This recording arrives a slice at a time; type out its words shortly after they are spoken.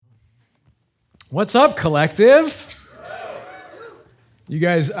What's up, Collective? You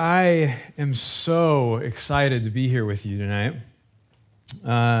guys, I am so excited to be here with you tonight.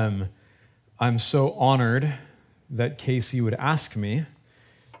 I'm so honored that Casey would ask me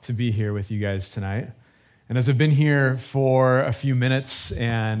to be here with you guys tonight. And as I've been here for a few minutes,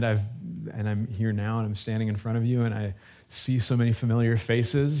 and I'm here now, and I'm standing in front of you, and I see so many familiar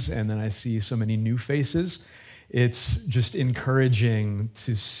faces, and then I see so many new faces. It's just encouraging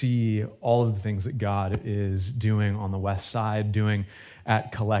to see all of the things that God is doing on the West Side, doing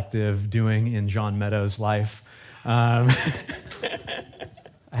at Collective, doing in John Meadows' life. I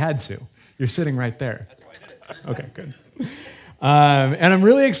had to. You're sitting right there. That's why I did it. Okay, good. And I'm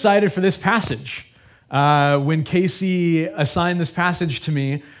really excited for this passage. When Casey assigned this passage to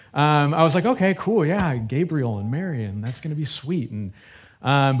me, I was like, okay, cool, yeah, Gabriel and Mary, and that's going to be sweet.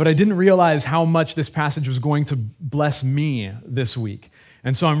 But I didn't realize how much this passage was going to bless me this week.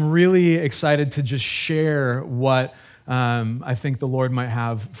 And so I'm really excited to just share what I think the Lord might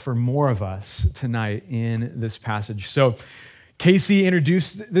have for more of us tonight in this passage. So Casey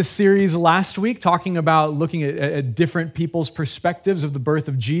introduced this series last week, talking about looking at different people's perspectives of the birth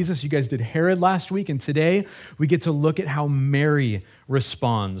of Jesus. You guys did Herod last week, and today we get to look at how Mary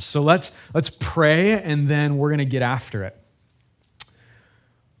responds. So let's pray, and then we're going to get after it.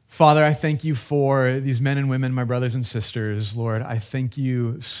 Father, I thank you for these men and women, my brothers and sisters. Lord, I thank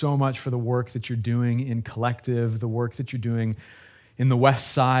you so much for the work that you're doing in Collective, the work that you're doing in the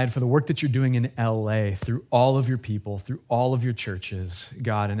West Side, for the work that you're doing in LA, through all of your people, through all of your churches,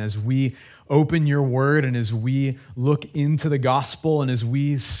 God. And as we open your word, and as we look into the gospel, and as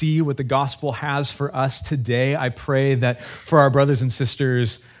we see what the gospel has for us today, I pray that for our brothers and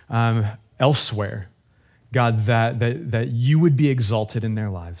sisters elsewhere, God, that you would be exalted in their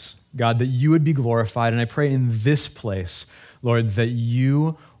lives. God, that you would be glorified. And I pray in this place, Lord, that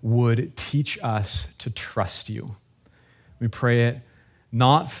you would teach us to trust you. We pray it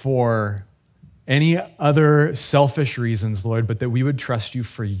not for any other selfish reasons, Lord, but that we would trust you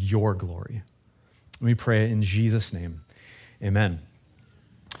for your glory. And we pray it in Jesus' name. Amen.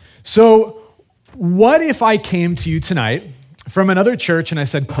 So what if I came to you tonight from another church and I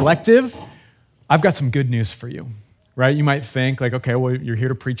said, Collective, I've got some good news for you, right? You might think like, okay, well, you're here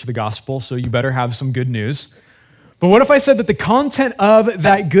to preach the gospel, so you better have some good news. But what if I said that the content of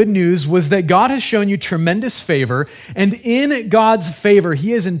that good news was that God has shown you tremendous favor, and in God's favor,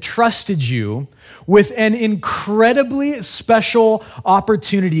 he has entrusted you with an incredibly special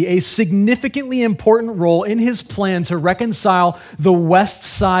opportunity, a significantly important role in his plan to reconcile the West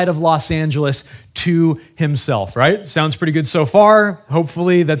Side of Los Angeles to himself, right? Sounds pretty good so far.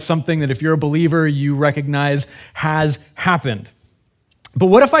 Hopefully that's something that if you're a believer, you recognize has happened. But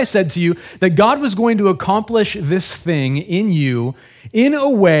what if I said to you that God was going to accomplish this thing in you in a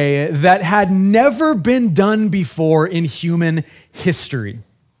way that had never been done before in human history?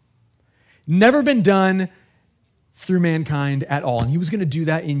 Never been done through mankind at all. And he was going to do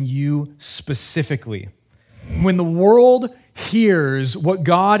that in you specifically. When the world hears what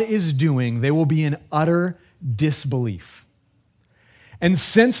God is doing, they will be in utter disbelief. And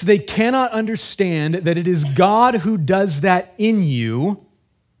since they cannot understand that it is God who does that in you,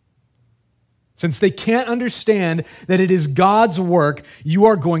 since they can't understand that it is God's work, you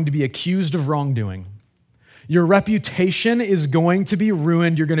are going to be accused of wrongdoing. Your reputation is going to be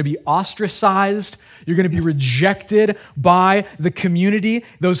ruined. You're going to be ostracized. You're going to be rejected by the community.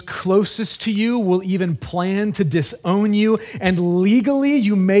 Those closest to you will even plan to disown you, and legally,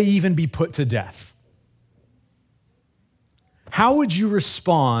 you may even be put to death. How would you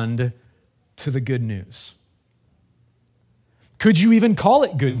respond to the good news? Could you even call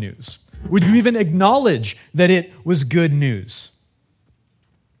it good news? Would you even acknowledge that it was good news?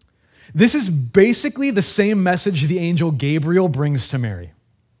 This is basically the same message the angel Gabriel brings to Mary.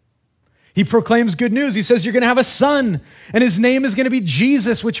 He proclaims good news. He says, you're going to have a son, and his name is going to be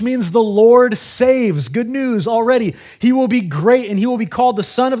Jesus, which means the Lord saves. Good news already. He will be great, and he will be called the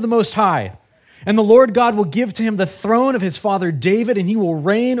Son of the Most High. And the Lord God will give to him the throne of his father David, and he will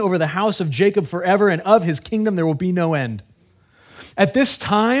reign over the house of Jacob forever, and of his kingdom there will be no end. At this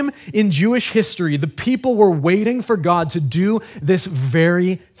time in Jewish history, the people were waiting for God to do this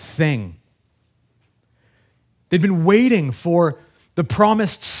very thing. They'd been waiting for the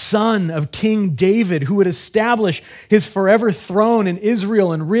promised son of King David, who would establish his forever throne in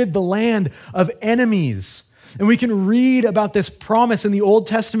Israel and rid the land of enemies. And we can read about this promise in the Old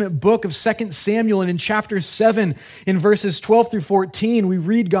Testament book of 2 Samuel, and in chapter 7, in verses 12 through 14, we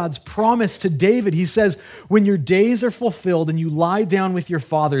read God's promise to David. He says, when your days are fulfilled and you lie down with your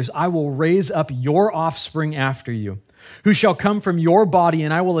fathers, I will raise up your offspring after you, who shall come from your body,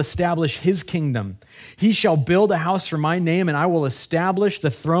 and I will establish his kingdom. He shall build a house for my name, and I will establish the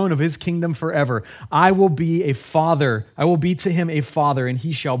throne of his kingdom forever. I will be a father. I will be to him a father, and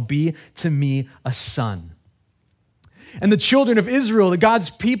he shall be to me a son. And the children of Israel, the God's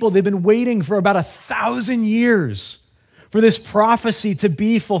people, they've been waiting for about 1,000 years for this prophecy to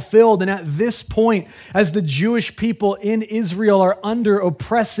be fulfilled. And at this point, as the Jewish people in Israel are under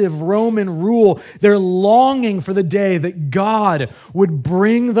oppressive Roman rule, they're longing for the day that God would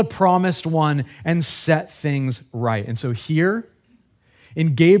bring the promised one and set things right. And so here,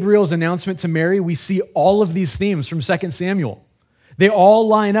 in Gabriel's announcement to Mary, we see all of these themes from 2 Samuel. They all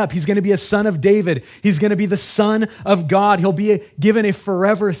line up. He's going to be a son of David. He's going to be the Son of God. He'll be given a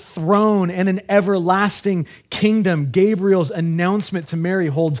forever throne and an everlasting kingdom. Gabriel's announcement to Mary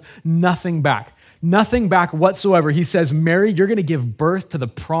holds nothing back. Nothing back whatsoever. He says, Mary, you're going to give birth to the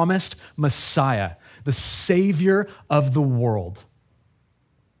promised Messiah, the Savior of the world.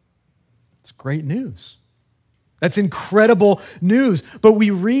 It's great news. That's incredible news. But we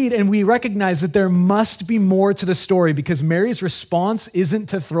read and we recognize that there must be more to the story because Mary's response isn't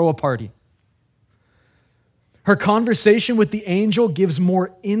to throw a party. Her conversation with the angel gives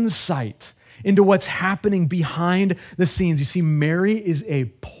more insight into what's happening behind the scenes. You see, Mary is a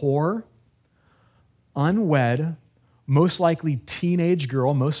poor, unwed, most likely teenage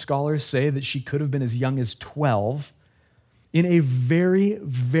girl. Most scholars say that she could have been as young as 12 in a very,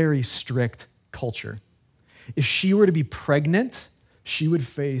 very strict culture. If she were to be pregnant, she would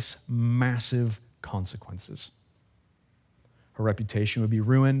face massive consequences. Her reputation would be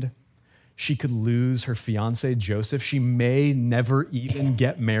ruined. She could lose her fiancé, Joseph. She may never even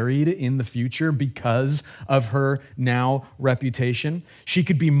get married in the future because of her now reputation. She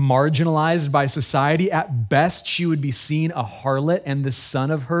could be marginalized by society. At best, she would be seen a harlot and this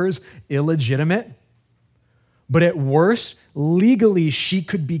son of hers illegitimate. But at worst, legally, she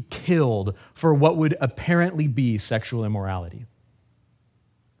could be killed for what would apparently be sexual immorality.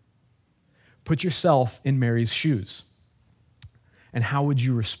 Put yourself in Mary's shoes. And how would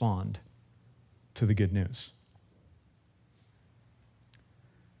you respond to the good news?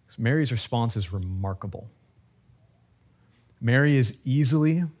 Mary's response is remarkable. Mary is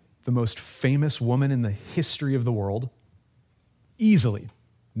easily the most famous woman in the history of the world. Easily.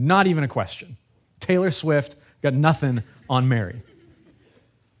 Not even a question. Taylor Swift got nothing on Mary.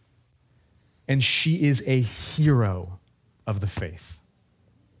 And she is a hero of the faith.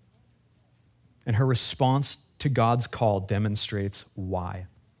 And her response to God's call demonstrates why.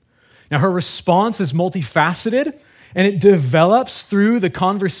 Now, her response is multifaceted, and it develops through the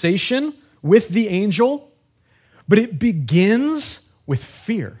conversation with the angel, but it begins with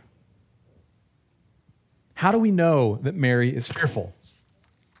fear. How do we know that Mary is fearful?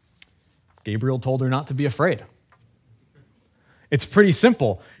 Gabriel told her not to be afraid. It's pretty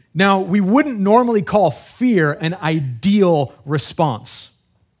simple. Now, we wouldn't normally call fear an ideal response,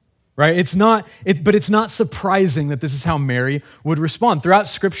 right? But it's not surprising that this is how Mary would respond. Throughout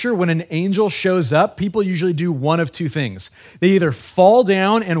Scripture, when an angel shows up, people usually do one of two things. They either fall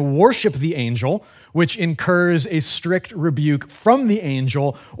down and worship the angel, which incurs a strict rebuke from the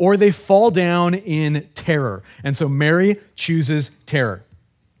angel, or they fall down in terror. And so Mary chooses terror.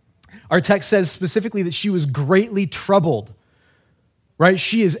 Our text says specifically that she was greatly troubled, right?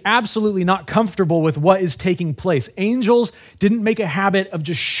 She is absolutely not comfortable with what is taking place. Angels didn't make a habit of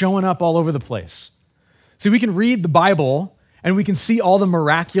just showing up all over the place. See, we can read the Bible and we can see all the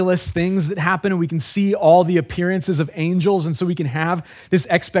miraculous things that happen and we can see all the appearances of angels, and so we can have this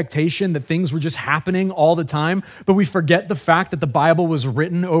expectation that things were just happening all the time, but we forget the fact that the Bible was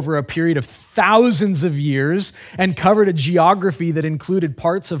written over a period of thousands of years and covered a geography that included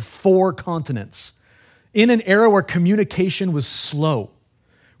parts of 4 continents in an era where communication was slow.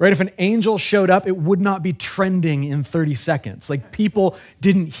 Right? If an angel showed up, it would not be trending in 30 seconds. Like, people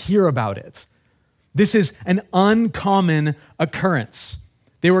didn't hear about it. This is an uncommon occurrence.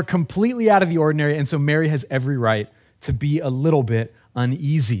 They were completely out of the ordinary, and so Mary has every right to be a little bit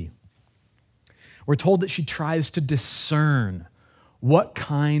uneasy. We're told that she tries to discern what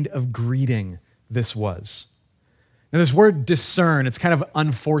kind of greeting this was. Now, this word discern, it's kind of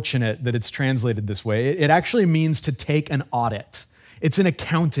unfortunate that it's translated this way. It actually means to take an audit. It's an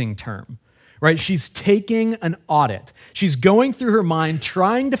accounting term, right? She's taking an audit. She's going through her mind,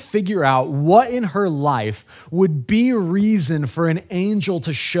 trying to figure out what in her life would be reason for an angel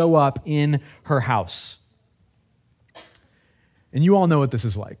to show up in her house. And you all know what this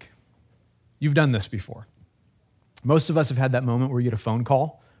is like. You've done this before. Most of us have had that moment where you get a phone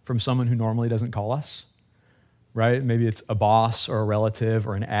call from someone who normally doesn't call us, right? Maybe it's a boss or a relative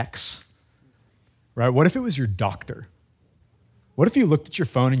or an ex. right? What if it was your doctor? What if you looked at your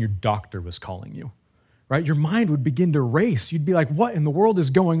phone and your doctor was calling you, right? Your mind would begin to race. You'd be like, what in the world is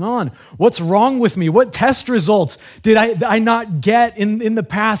going on? What's wrong with me? What test results did I not get in the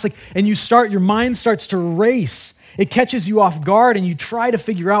past? And your mind starts to race. It catches you off guard and you try to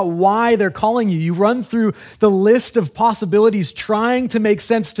figure out why they're calling you. You run through the list of possibilities trying to make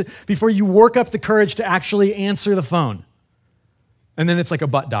sense before you work up the courage to actually answer the phone. And then it's like a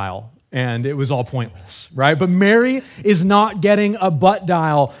butt dial and it was all pointless, right? But Mary is not getting a butt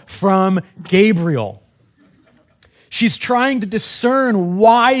dial from Gabriel. She's trying to discern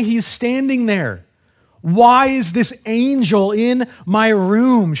why he's standing there. Why is this angel in my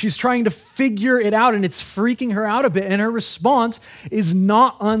room? She's trying to figure it out, and it's freaking her out a bit. And her response is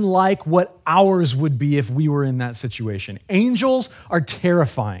not unlike what ours would be if we were in that situation. Angels are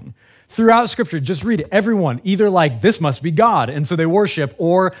terrifying. Throughout Scripture, just read it. Everyone, either like, this must be God, and so they worship,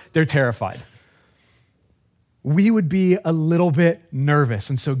 or they're terrified. We would be a little bit nervous.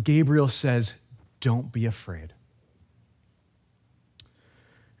 And so Gabriel says, don't be afraid.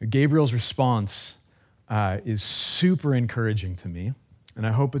 Gabriel's response is super encouraging to me, and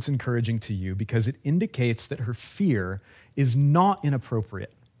I hope it's encouraging to you because it indicates that her fear is not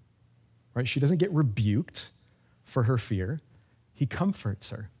inappropriate, right? She doesn't get rebuked for her fear. He comforts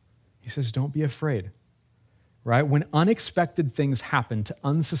her. He says, don't be afraid, right? When unexpected things happen to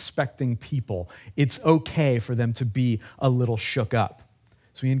unsuspecting people, it's okay for them to be a little shook up.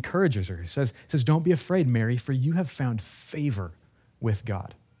 So he encourages her. He says, don't be afraid, Mary, for you have found favor with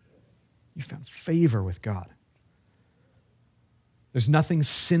God. You found favor with God. There's nothing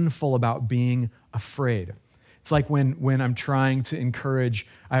sinful about being afraid. It's like when I'm trying to encourage,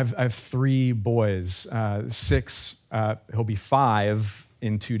 I have 3 boys, 6, he'll be 5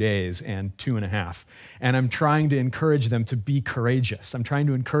 in 2 days and 2.5. And I'm trying to encourage them to be courageous. I'm trying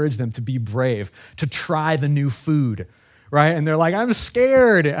to encourage them to be brave, to try the new food, right? And they're like, I'm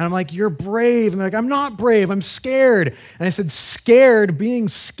scared. And I'm like, you're brave. And they're like, I'm not brave, I'm scared. And I said, being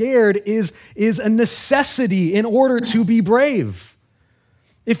scared is a necessity in order to be brave.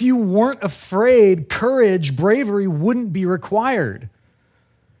 If you weren't afraid, courage, bravery wouldn't be required,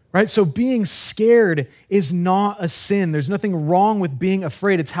 right? So being scared is not a sin. There's nothing wrong with being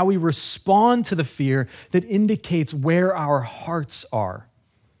afraid. It's how we respond to the fear that indicates where our hearts are.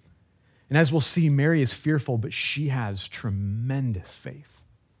 And as we'll see, Mary is fearful, but she has tremendous faith.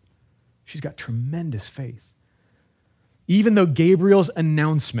 She's got tremendous faith. Even though Gabriel's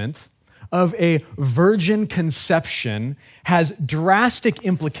announcement of a virgin conception has drastic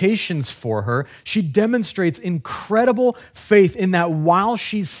implications for her, she demonstrates incredible faith in that while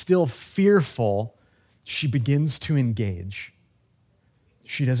she's still fearful, she begins to engage.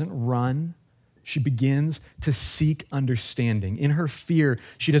 She doesn't run. She begins to seek understanding. In her fear,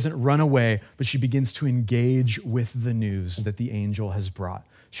 she doesn't run away, but she begins to engage with the news that the angel has brought.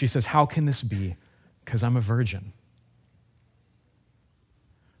 She says, how can this be? Because I'm a virgin.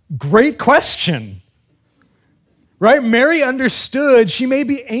 Great question, right? Mary understood. She may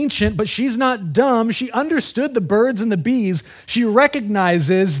be ancient, but she's not dumb. She understood the birds and the bees. She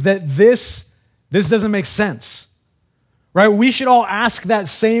recognizes that this doesn't make sense. Right? We should all ask that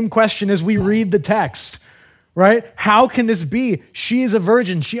same question as we read the text, right? How can this be? She is a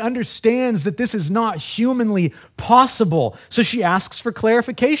virgin. She understands that this is not humanly possible. So she asks for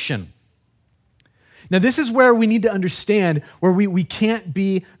clarification. Now, this is where we need to understand where we can't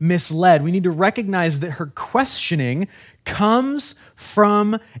be misled. We need to recognize that her questioning comes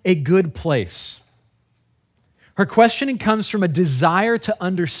from a good place. Her questioning comes from a desire to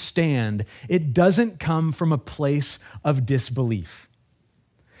understand. It doesn't come from a place of disbelief.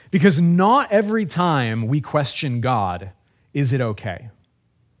 Because not every time we question God is it okay.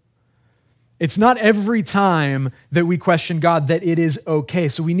 It's not every time that we question God that it is okay.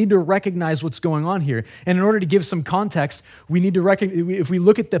 So we need to recognize what's going on here. And in order to give some context, we need to recognize, if we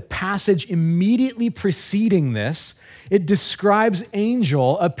look at the passage immediately preceding this, it describes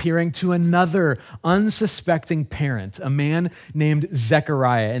angel appearing to another unsuspecting parent, a man named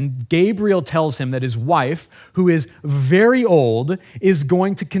Zechariah. And Gabriel tells him that his wife, who is very old, is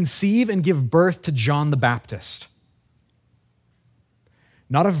going to conceive and give birth to John the Baptist.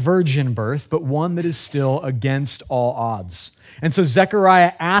 Not a virgin birth, but one that is still against all odds. And so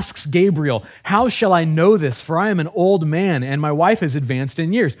Zechariah asks Gabriel, how shall I know this? For I am an old man and my wife is advanced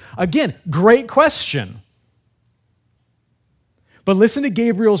in years. Again, great question. But listen to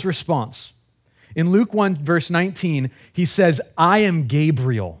Gabriel's response. In Luke 1, verse 19, he says, I am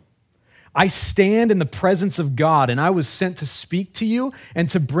Gabriel. I stand in the presence of God, and I was sent to speak to you and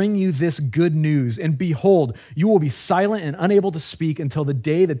to bring you this good news. And behold, you will be silent and unable to speak until the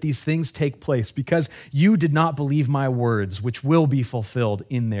day that these things take place, because you did not believe my words, which will be fulfilled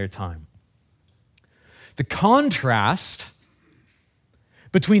in their time. The contrast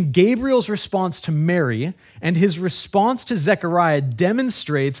between Gabriel's response to Mary and his response to Zechariah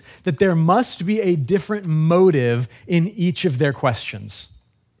demonstrates that there must be a different motive in each of their questions.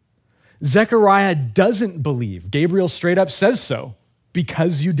 Zechariah doesn't believe. Gabriel straight up says so,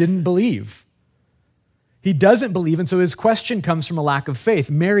 because you didn't believe. He doesn't believe, and so his question comes from a lack of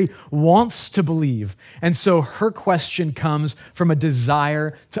faith. Mary wants to believe, and so her question comes from a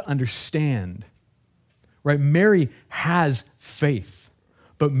desire to understand. Right? Mary has faith,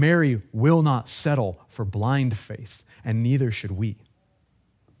 but Mary will not settle for blind faith, and neither should we.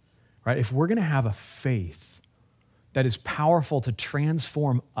 Right? If we're going to have a faith that is powerful to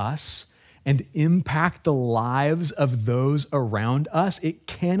transform us and impact the lives of those around us, it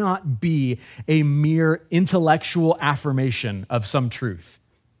cannot be a mere intellectual affirmation of some truth.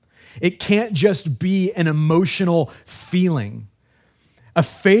 It can't just be an emotional feeling. A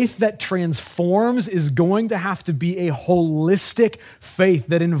faith that transforms is going to have to be a holistic faith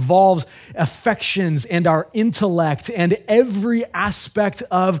that involves affections and our intellect and every aspect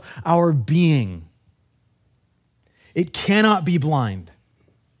of our being. It cannot be blind.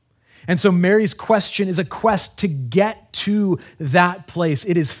 And so Mary's question is a quest to get to that place.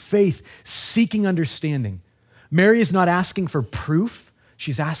 It is faith seeking understanding. Mary is not asking for proof,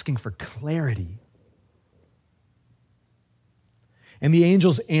 she's asking for clarity. And the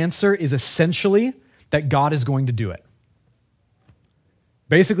angel's answer is essentially that God is going to do it.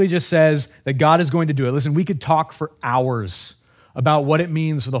 Basically just says that God is going to do it. Listen, we could talk for hours about what it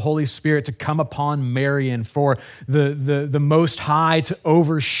means for the Holy Spirit to come upon Mary and for the Most High to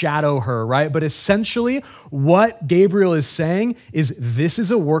overshadow her, right? But essentially, what Gabriel is saying is this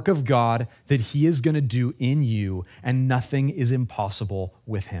is a work of God that he is going to do in you, and nothing is impossible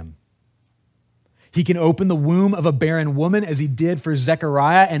with him. He can open the womb of a barren woman as he did for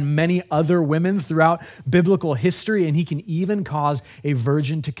Zechariah and many other women throughout biblical history, and he can even cause a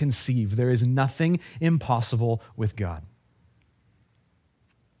virgin to conceive. There is nothing impossible with God.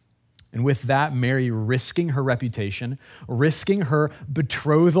 And with that, Mary risking her reputation, risking her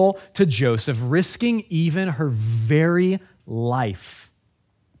betrothal to Joseph, risking even her very life,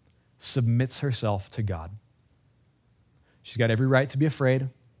 submits herself to God. She's got every right to be afraid.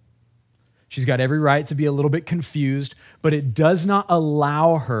 She's got every right to be a little bit confused, but it does not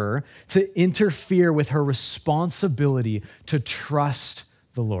allow her to interfere with her responsibility to trust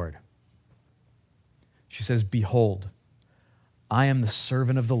the Lord. She says, "Behold, I am the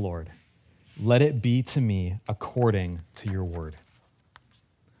servant of the Lord. Let it be to me according to your word."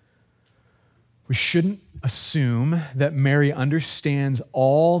 We shouldn't assume that Mary understands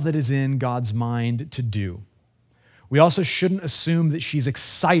all that is in God's mind to do. We also shouldn't assume that she's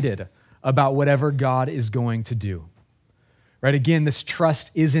excited about whatever God is going to do. Right? Again, this trust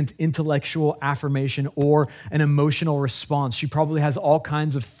isn't intellectual affirmation or an emotional response. She probably has all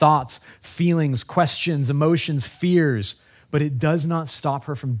kinds of thoughts, feelings, questions, emotions, fears, but it does not stop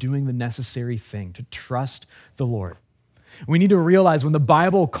her from doing the necessary thing, to trust the Lord. We need to realize when the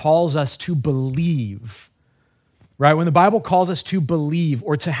Bible calls us to believe, right? When the Bible calls us to believe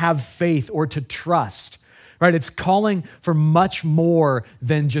or to have faith or to trust, right? It's calling for much more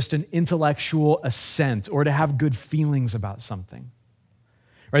than just an intellectual assent or to have good feelings about something,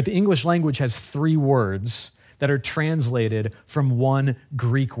 right? The English language has 3 words that are translated from one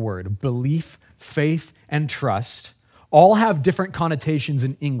Greek word: belief, faith, and trust. All have different connotations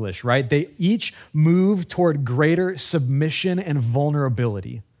in English, right? They each move toward greater submission and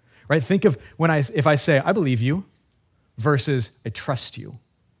vulnerability, right? Think of if I say, "I believe you," versus "I trust you."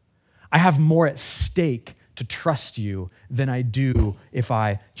 I have more at stake to trust you than I do if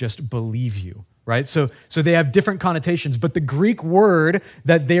I just believe you, right? So they have different connotations, but the Greek word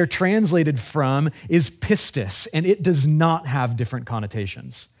that they're translated from is pistis, and it does not have different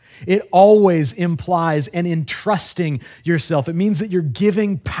connotations. It always implies an entrusting yourself. It means that you're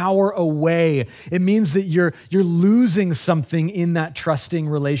giving power away. It means that you're losing something in that trusting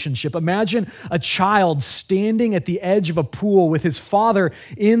relationship. Imagine a child standing at the edge of a pool with his father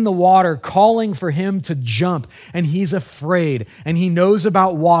in the water, calling for him to jump, and he's afraid, and he knows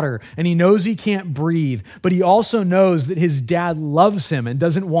about water, and he knows he can't breathe, but he also knows that his dad loves him and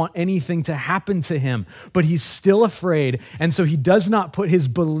doesn't want anything to happen to him, but he's still afraid, and so he does not put his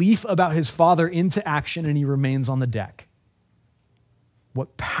belief about his father into action, and he remains on the deck.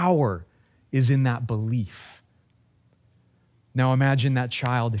 What power is in that belief? Now imagine that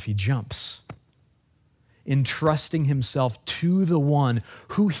child if he jumps, entrusting himself to the one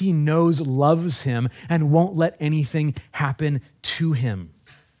who he knows loves him and won't let anything happen to him.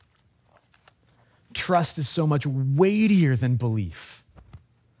 Trust is so much weightier than belief.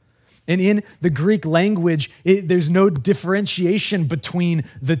 And in the Greek language, there's no differentiation between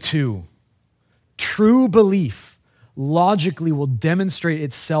the two. True belief logically will demonstrate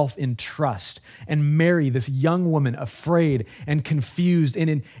itself in trust. And Mary, this young woman, afraid and confused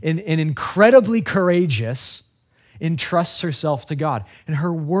and incredibly courageous, entrusts herself to God. And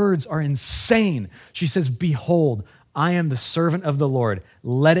her words are insane. She says, "Behold, I am the servant of the Lord.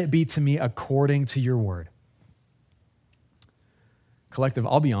 Let it be to me according to your word." Collective,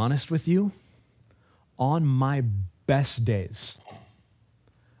 I'll be honest with you. On my best days,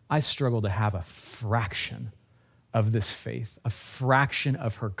 I struggle to have a fraction of this faith, a fraction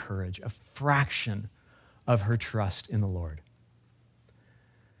of her courage, a fraction of her trust in the Lord.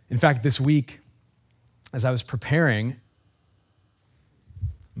 In fact, this week, as I was preparing,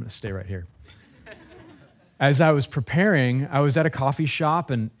 I'm going to stay right here. As I was preparing, I was at a coffee shop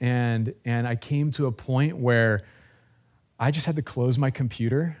and I came to a point where I just had to close my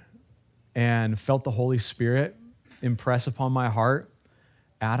computer and felt the Holy Spirit impress upon my heart,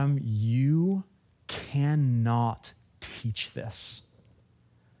 Adam, you cannot teach this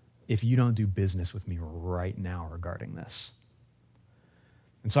if you don't do business with me right now regarding this.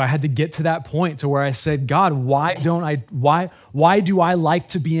 And so I had to get to that point to where I said, God, why do I like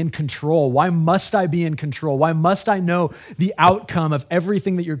to be in control? Why must I be in control? Why must I know the outcome of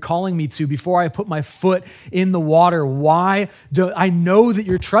everything that you're calling me to before I put my foot in the water? Why do I know that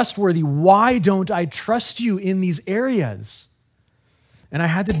you're trustworthy? Why don't I trust you in these areas? And I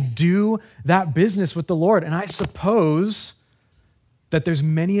had to do that business with the Lord. And I suppose that there's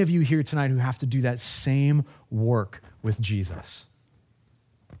many of you here tonight who have to do that same work with Jesus.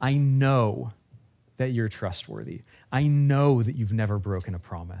 I know that you're trustworthy. I know that you've never broken a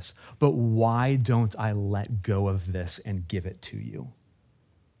promise. But why don't I let go of this and give it to you?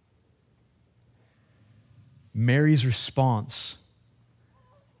 Mary's response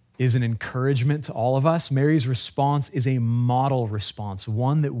is an encouragement to all of us. Mary's response is a model response,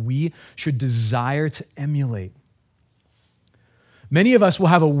 one that we should desire to emulate. Many of us will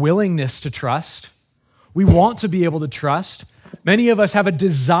have a willingness to trust. We want to be able to trust. Many of us have a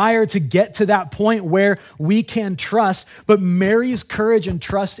desire to get to that point where we can trust, but Mary's courage and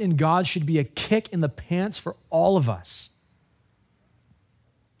trust in God should be a kick in the pants for all of us.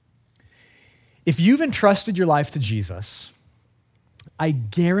 If you've entrusted your life to Jesus, I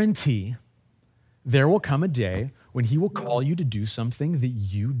guarantee there will come a day when he will call you to do something that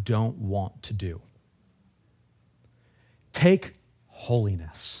you don't want to do. Take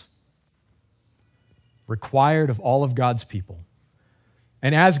holiness, required of all of God's people.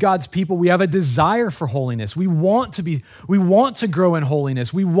 And as God's people, we have a desire for holiness. We want to grow in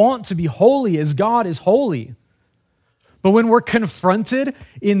holiness. We want to be holy as God is holy. But when we're confronted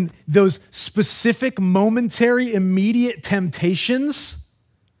in those specific, momentary, immediate temptations,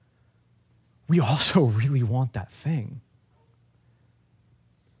 we also really want that thing.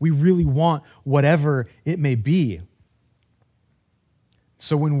 We really want whatever it may be.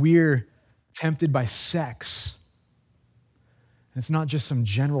 So when we're tempted by sex, and it's not just some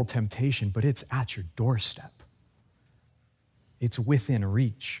general temptation, but it's at your doorstep. It's within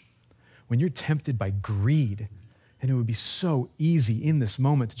reach. When you're tempted by greed, and it would be so easy in this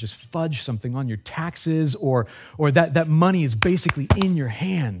moment to just fudge something on your taxes, or that money is basically in your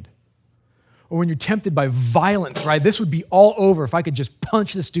hand. Or when you're tempted by violence, right? This would be all over if I could just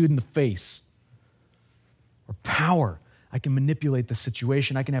punch this dude in the face. Or power. I can manipulate the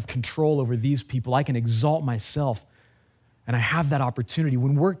situation. I can have control over these people. I can exalt myself. And I have that opportunity.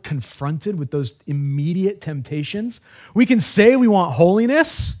 When we're confronted with those immediate temptations, we can say we want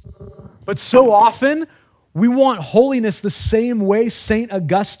holiness, but so often we want holiness the same way St.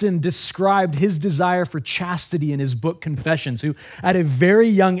 Augustine described his desire for chastity in his book Confessions, who at a very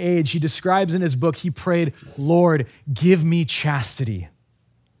young age, he describes in his book, he prayed, "Lord, give me chastity,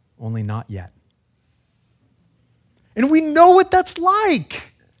 only not yet." And we know what that's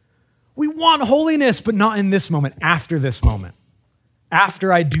like. We want holiness, but not in this moment, after this moment.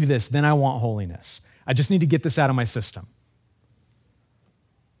 After I do this, then I want holiness. I just need to get this out of my system.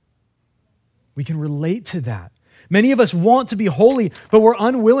 We can relate to that. Many of us want to be holy, but we're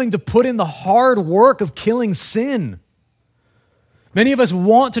unwilling to put in the hard work of killing sin. Many of us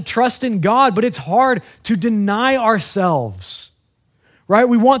want to trust in God, but it's hard to deny ourselves. Right?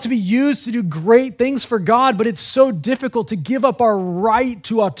 We want to be used to do great things for God, but it's so difficult to give up our right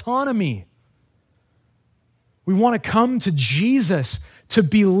to autonomy. We want to come to Jesus to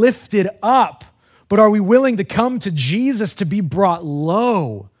be lifted up, but are we willing to come to Jesus to be brought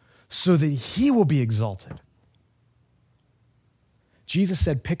low so that he will be exalted? Jesus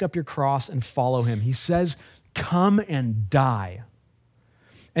said, pick up your cross and follow him. He says, come and die.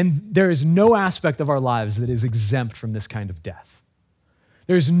 And there is no aspect of our lives that is exempt from this kind of death.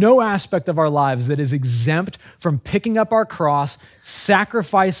 There's no aspect of our lives that is exempt from picking up our cross,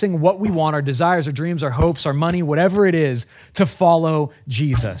 sacrificing what we want, our desires, our dreams, our hopes, our money, whatever it is, to follow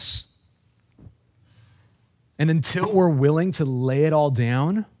Jesus. And until we're willing to lay it all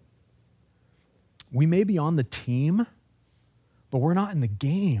down, we may be on the team, but we're not in the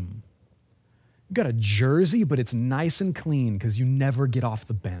game. You've got a jersey, but it's nice and clean because you never get off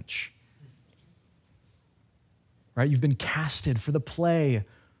the bench. Right? You've been casted for the play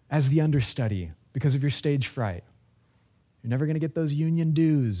as the understudy because of your stage fright. You're never going to get those union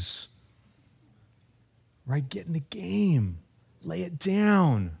dues. Right? Get in the game. Lay it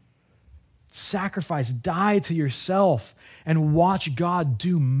down. Sacrifice. Die to yourself and watch God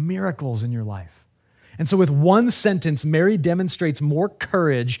do miracles in your life. And so with one sentence, Mary demonstrates more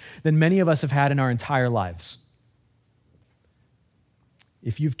courage than many of us have had in our entire lives.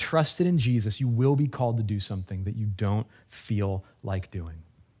 If you've trusted in Jesus, you will be called to do something that you don't feel like doing.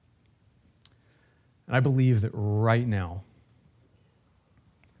 And I believe that right now,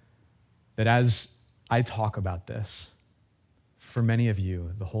 that as I talk about this, for many of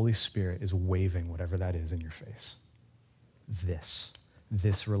you, the Holy Spirit is waving whatever that is in your face.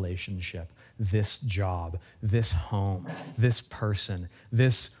 This relationship, this job, this home, this person,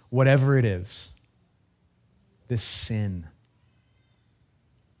 this whatever it is, this sin.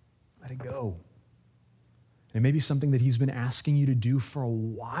 Let it go. And it may be something that he's been asking you to do for a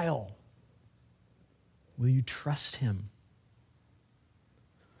while. Will you trust him?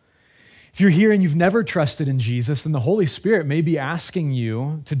 If you're here and you've never trusted in Jesus, then the Holy Spirit may be asking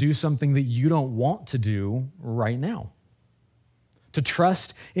you to do something that you don't want to do right now. To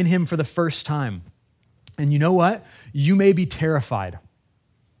trust in him for the first time. And you know what? You may be terrified.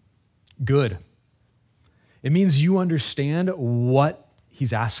 Good. It means you understand what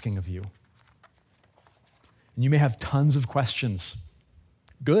he's asking of you. And you may have tons of questions.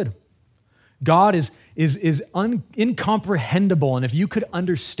 Good. God is incomprehensible, and if you could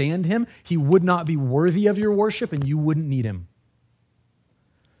understand him, he would not be worthy of your worship, and you wouldn't need him.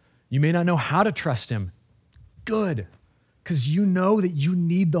 You may not know how to trust him. Good. Because you know that you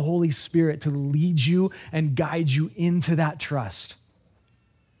need the Holy Spirit to lead you and guide you into that trust.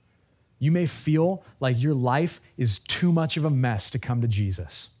 You may feel like your life is too much of a mess to come to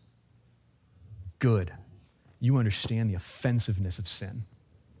Jesus. Good. You understand the offensiveness of sin.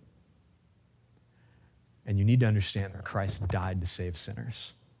 And you need to understand that Christ died to save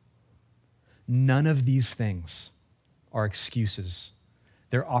sinners. None of these things are excuses.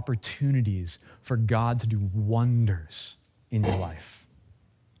 They're opportunities for God to do wonders in your life.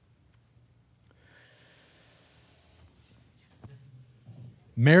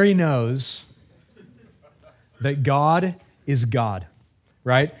 Mary knows that God is God,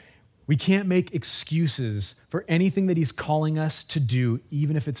 right? We can't make excuses for anything that he's calling us to do,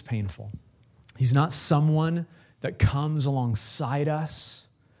 even if it's painful. He's not someone that comes alongside us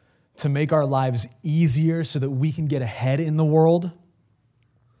to make our lives easier so that we can get ahead in the world.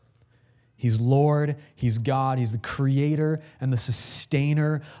 He's Lord, he's God, he's the creator and the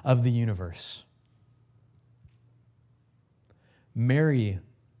sustainer of the universe. Mary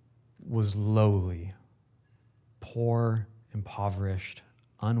was lowly, poor, impoverished,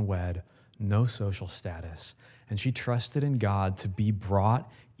 unwed, no social status, and she trusted in God to be brought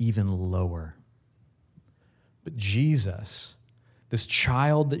even lower. But Jesus, this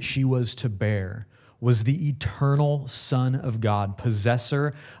child that she was to bear, was the eternal Son of God,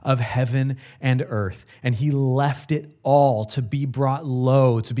 possessor of heaven and earth. And he left it all to be brought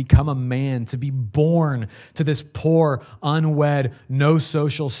low, to become a man, to be born to this poor, unwed, no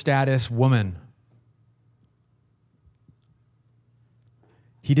social status woman.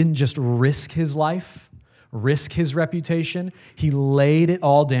 He didn't just risk his life, risk his reputation. He laid it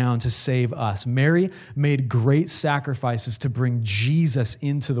all down to save us. Mary made great sacrifices to bring Jesus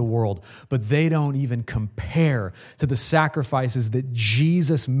into the world, but they don't even compare to the sacrifices that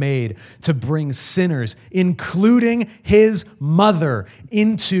Jesus made to bring sinners, including his mother,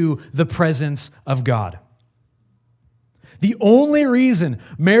 into the presence of God. The only reason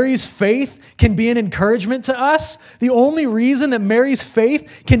Mary's faith can be an encouragement to us, the only reason that Mary's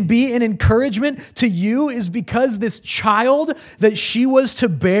faith can be an encouragement to you is because this child that she was to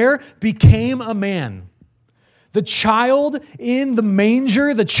bear became a man. The child in the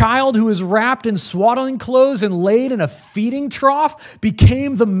manger, the child who was wrapped in swaddling clothes and laid in a feeding trough,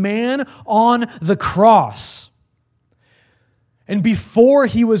 became the man on the cross. And before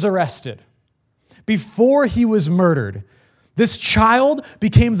he was arrested, before he was murdered, this child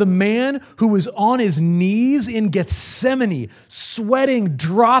became the man who was on his knees in Gethsemane, sweating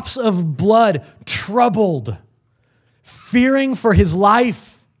drops of blood, troubled, fearing for his life,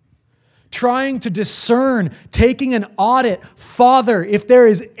 trying to discern, taking an audit. Father, if there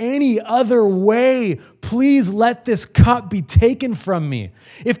is any other way, please let this cup be taken from me.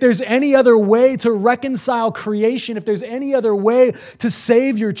 If there's any other way to reconcile creation, if there's any other way to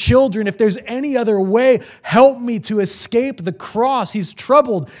save your children, if there's any other way, help me to escape the cross. He's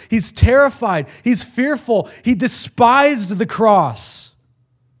troubled. He's terrified. He's fearful. He despised the cross.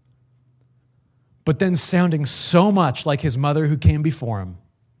 But then sounding so much like his mother who came before him,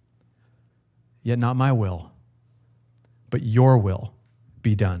 yet not my will, but your will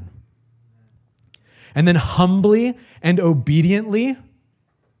be done. And then humbly and obediently,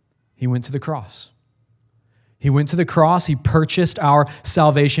 he went to the cross. He went to the cross, he purchased our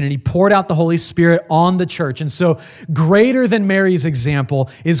salvation, and he poured out the Holy Spirit on the church. And so greater than Mary's example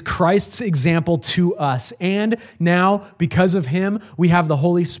is Christ's example to us. And now, because of him, we have the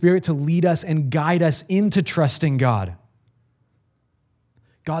Holy Spirit to lead us and guide us into trusting God.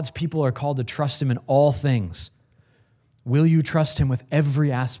 God's people are called to trust him in all things. Will you trust him with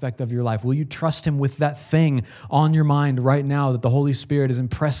every aspect of your life? Will you trust him with that thing on your mind right now that the Holy Spirit is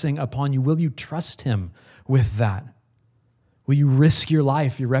impressing upon you? Will you trust him with that? Will you risk your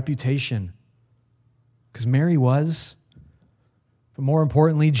life, your reputation? Because Mary was, but more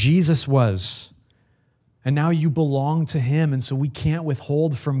importantly, Jesus was. And now you belong to him, and so we can't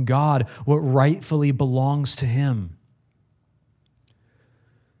withhold from God what rightfully belongs to him.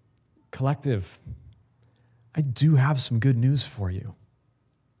 Collective, I do have some good news for you.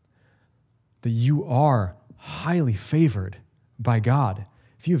 That you are highly favored by God.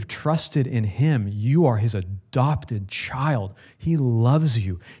 If you have trusted in him, you are his adopted child. He loves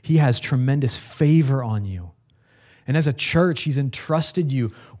you. He has tremendous favor on you. And as a church, he's entrusted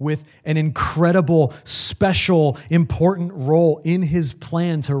you with an incredible, special, important role in his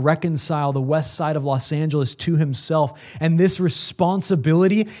plan to reconcile the west side of Los Angeles to himself. And this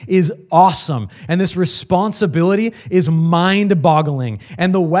responsibility is awesome. And this responsibility is mind-boggling.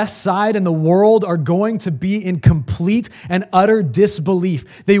 And the west side and the world are going to be in complete and utter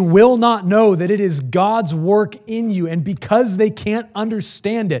disbelief. They will not know that it is God's work in you. And because they can't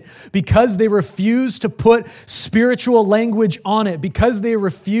understand it, because they refuse to put spiritual language on it, because they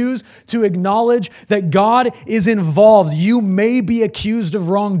refuse to acknowledge that God is involved, you may be accused of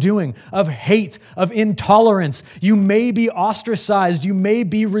wrongdoing, of hate, of intolerance. You may be ostracized. You may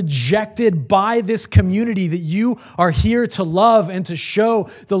be rejected by this community that you are here to love and to show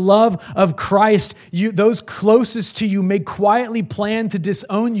the love of Christ. Those closest to you may quietly plan to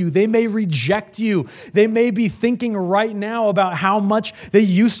disown you. They may reject you. They may be thinking right now about how much they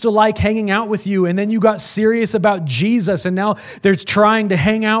used to like hanging out with you, and then you got serious about Jesus, and now they're trying to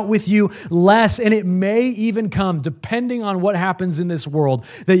hang out with you less. And it may even come, depending on what happens in this world,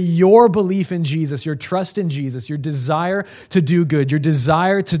 that your belief in Jesus, your trust in Jesus, your desire to do good, your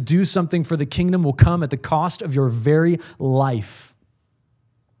desire to do something for the kingdom will come at the cost of your very life.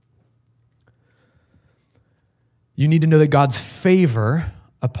 You need to know that God's favor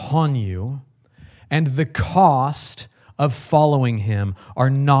upon you and the cost of following him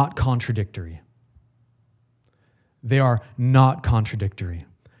are not contradictory. They are not contradictory.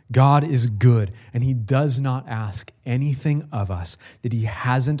 God is good, and he does not ask anything of us that he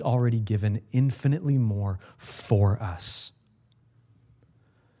hasn't already given infinitely more for us.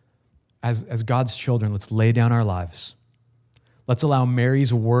 As God's children, let's lay down our lives. Let's allow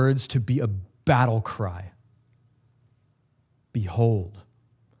Mary's words to be a battle cry. Behold,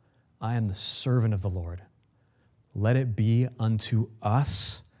 I am the servant of the Lord. Let it be unto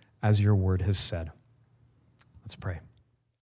us as your word has said. Let's pray.